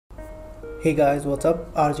Hey guys, what's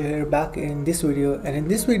up? RJ here, back in this video, and in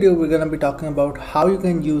this video we're gonna be talking about how you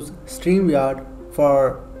can use StreamYard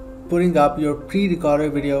for putting up your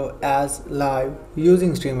pre-recorded video as live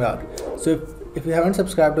using StreamYard. So if you haven't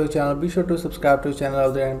subscribed to the channel, be sure to subscribe to the channel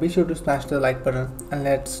out there and be sure to smash the like button, and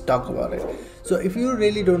let's talk about it. So if you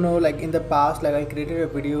really don't know, like in the past, like I created a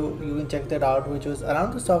video, you can check that out, which was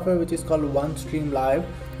around the software which is called OneStream.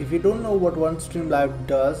 If you don't know what OneStream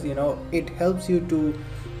does, it helps you to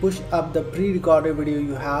push up the pre-recorded video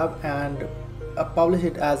you have and publish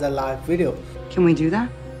it as a live video. Can we do that?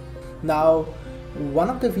 Now, one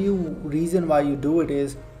of the few reason why you do it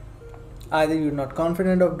is either you're not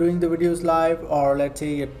confident of doing the videos live, or let's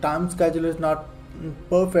say your time schedule is not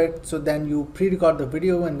perfect, so then you pre-record the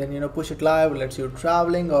video and then push it live. Let's say you're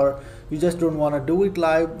traveling or you just don't want to do it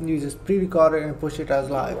live, you just pre-record it and push it as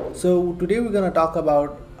live. So today we're going to talk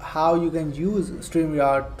about how you can use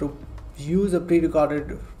StreamYard to use a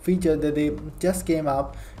pre-recorded feature that they just came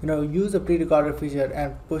up. Use a pre-recorded feature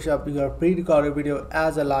and push up your pre-recorded video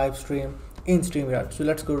as a live stream in StreamYard. So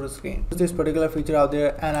let's go to the screen. This particular feature out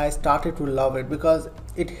there, and I started to love it because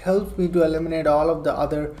it helps me to eliminate all of the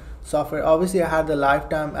other software. Obviously I had the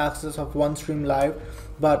lifetime access of OneStream,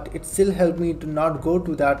 but it still helped me to not go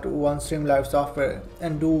to that OneStream software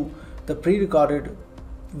and do the pre-recorded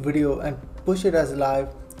video and push it as live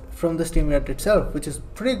from the StreamYard itself, which is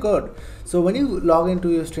pretty good. So when you log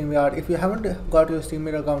into your StreamYard, if you haven't got your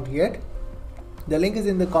StreamYard account yet, the link is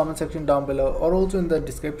in the comment section down below or also in the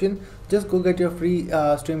description. Just go get your free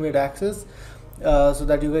StreamYard access so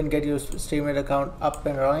that you can get your StreamYard account up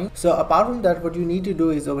and running. So apart from that, what you need to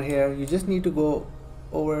do is over here, you just need to go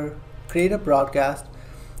over create a broadcast.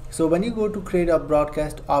 So when you go to create a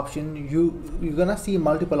broadcast option, you're gonna see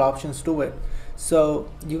multiple options to it.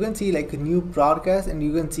 So you can see like a new broadcast, and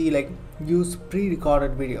you can see like use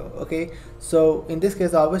pre-recorded video. Okay, so in this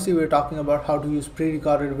case obviously we're talking about how to use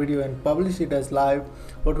pre-recorded video and publish it as live.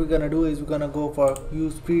 What we're gonna do is we're gonna go for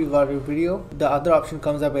use pre-recorded video. The other option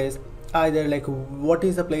comes up is either like what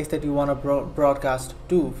is the place that you want to broadcast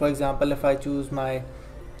to. For example, if I choose my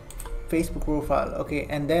Facebook profile, okay,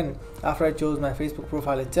 and then after I chose my Facebook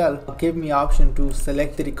profile itself, give me option to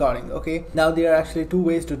select the recording. Okay, now there are actually two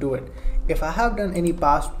ways to do it. If I have done any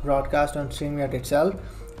past broadcast on StreamYard itself,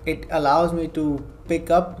 it allows me to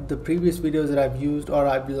pick up the previous videos that I've used, or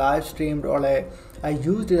I've live streamed, or I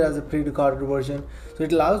used it as a pre-recorded version. So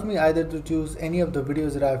it allows me either to choose any of the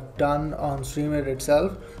videos that I've done on StreamYard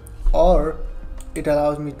itself, or it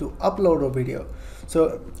allows me to upload a video.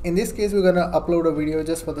 So in this case we're gonna upload a video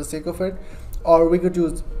just for the sake of it, or we could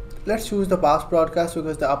let's choose the past broadcast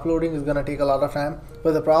because the uploading is gonna take a lot of time,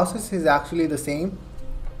 but the process is actually the same.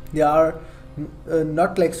 They are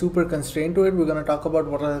not like super constrained to it. We're going to talk about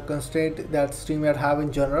what are the constraints that StreamYard have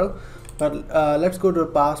in general, but let's go to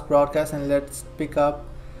past broadcast and let's pick up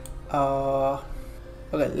okay,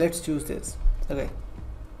 let's choose this. Okay,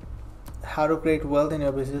 how to create wealth in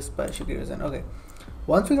your business by Shikir Zen. Okay,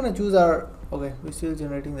 once we're going to choose our, okay, we're still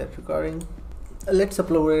generating that recording. Let's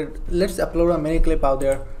upload it. Let's upload a mini clip out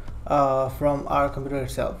there from our computer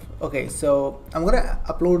itself. Okay, so I'm gonna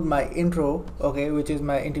upload my intro, okay, which is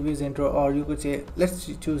my interview's intro, or you could say let's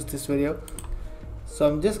choose this video. So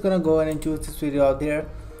I'm just gonna go in and choose this video out there,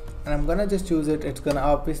 and I'm gonna just choose it. It's gonna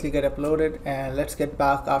obviously get uploaded, and let's get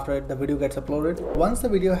back after the video gets uploaded. Once the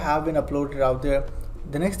video have been uploaded out there,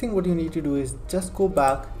 the next thing what you need to do is just go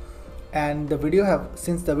back, and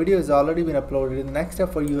since the video has already been uploaded, the next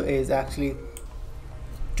step for you is actually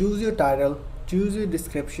choose your title, choose your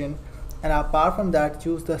description, and apart from that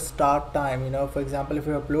choose the start time. For example, if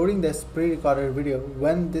you're uploading this pre-recorded video,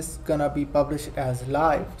 when this gonna be published as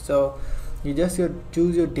live, so you just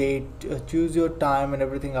choose your date, choose your time and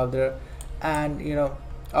everything out there, and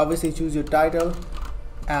obviously choose your title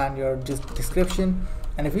and your just description.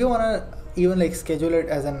 And if you want to even like schedule it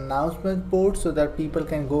as an announcement board so that people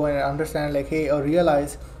can go and understand like, hey, or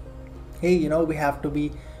realize, hey, we have to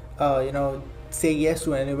be say yes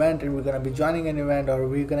to an event, and we're going to be joining an event, or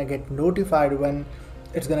we're going to get notified when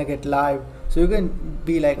it's going to get live. So you can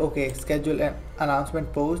be like, okay, schedule an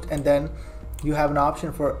announcement post, and then you have an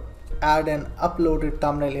option for add an uploaded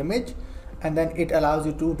thumbnail image, and then it allows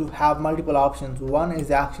you to have multiple options. One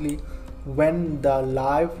is actually when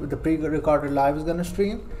the pre-recorded live is going to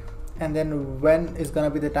stream, and then when is going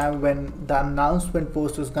to be the time when the announcement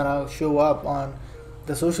post is going to show up on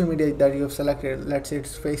the social media that you have selected. Let's say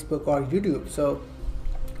it's Facebook or YouTube. So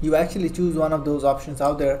you actually choose one of those options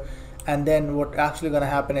out there, and then what actually going to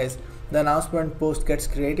happen is the announcement post gets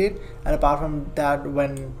created, and apart from that,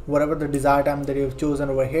 when whatever the desired time that you've chosen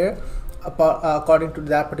over here, according to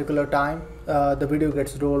that particular time, the video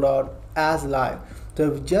gets rolled out as live. So So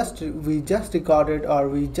we just recorded, or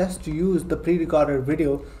we just used the pre-recorded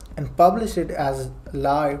video and published it as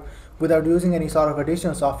live without using any sort of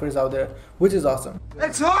additional softwares out there, which is awesome.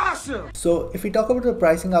 It's awesome! So if we talk about the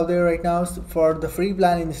pricing out there right now, for the free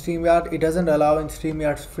plan in StreamYard, it doesn't allow in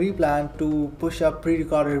StreamYard's free plan to push up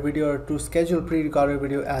pre-recorded video or to schedule pre-recorded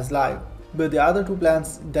video as live. But the other two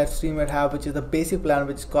plans that StreamYard have, which is the basic plan,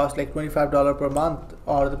 which costs like $25 per month,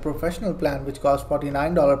 or the professional plan, which costs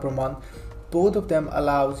 $49 per month, both of them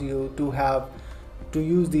allows you to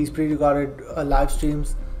use these pre-recorded live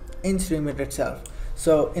streams in StreamYard itself.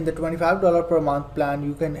 So in the $25 per month plan,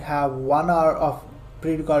 you can have 1 hour of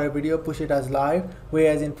pre-recorded video, push it as live,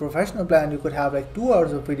 whereas in professional plan you could have like 2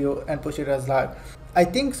 hours of video and push it as live. I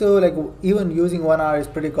think so, like even using 1 hour is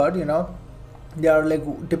pretty good, you know. They are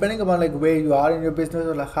like, depending upon like where you are in your business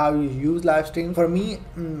or like how you use live stream. For me,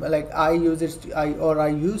 like I use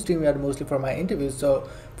StreamYard mostly for my interviews. So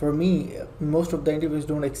for me, most of the interviews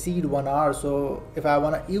don't exceed 1 hour. So if I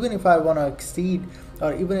wanna, even if I wanna exceed,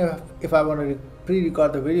 or even if I wanna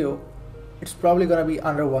pre-record the video, it's probably gonna be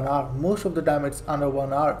under 1 hour. Most of the time it's under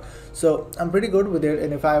 1 hour. So I'm pretty good with it,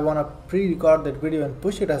 and if I wanna pre-record that video and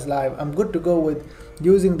push it as live, I'm good to go with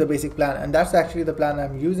using the basic plan, and that's actually the plan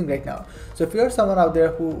I'm using right now. So if you're someone out there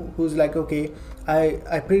who's like, okay,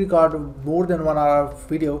 I pre-record more than 1 hour of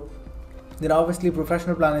video, then obviously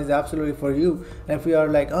professional plan is absolutely for you. And if you are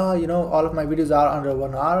like, oh, you know, all of my videos are under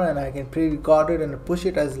 1 hour and I can pre-record it and push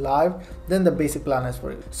it as live, then the basic plan is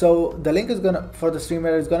for you. So the link is for the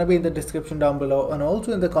StreamYard is gonna be in the description down below, and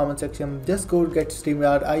also in the comment section. Just go get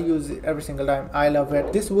StreamYard. I use it every single time. I love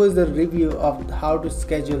it. This was the review of how to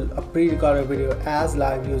schedule a pre-recorded video as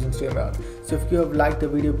live using StreamYard. So if you have liked the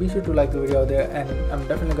video, be sure to like the video out there, and I'm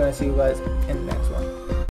definitely gonna see you guys in the next one.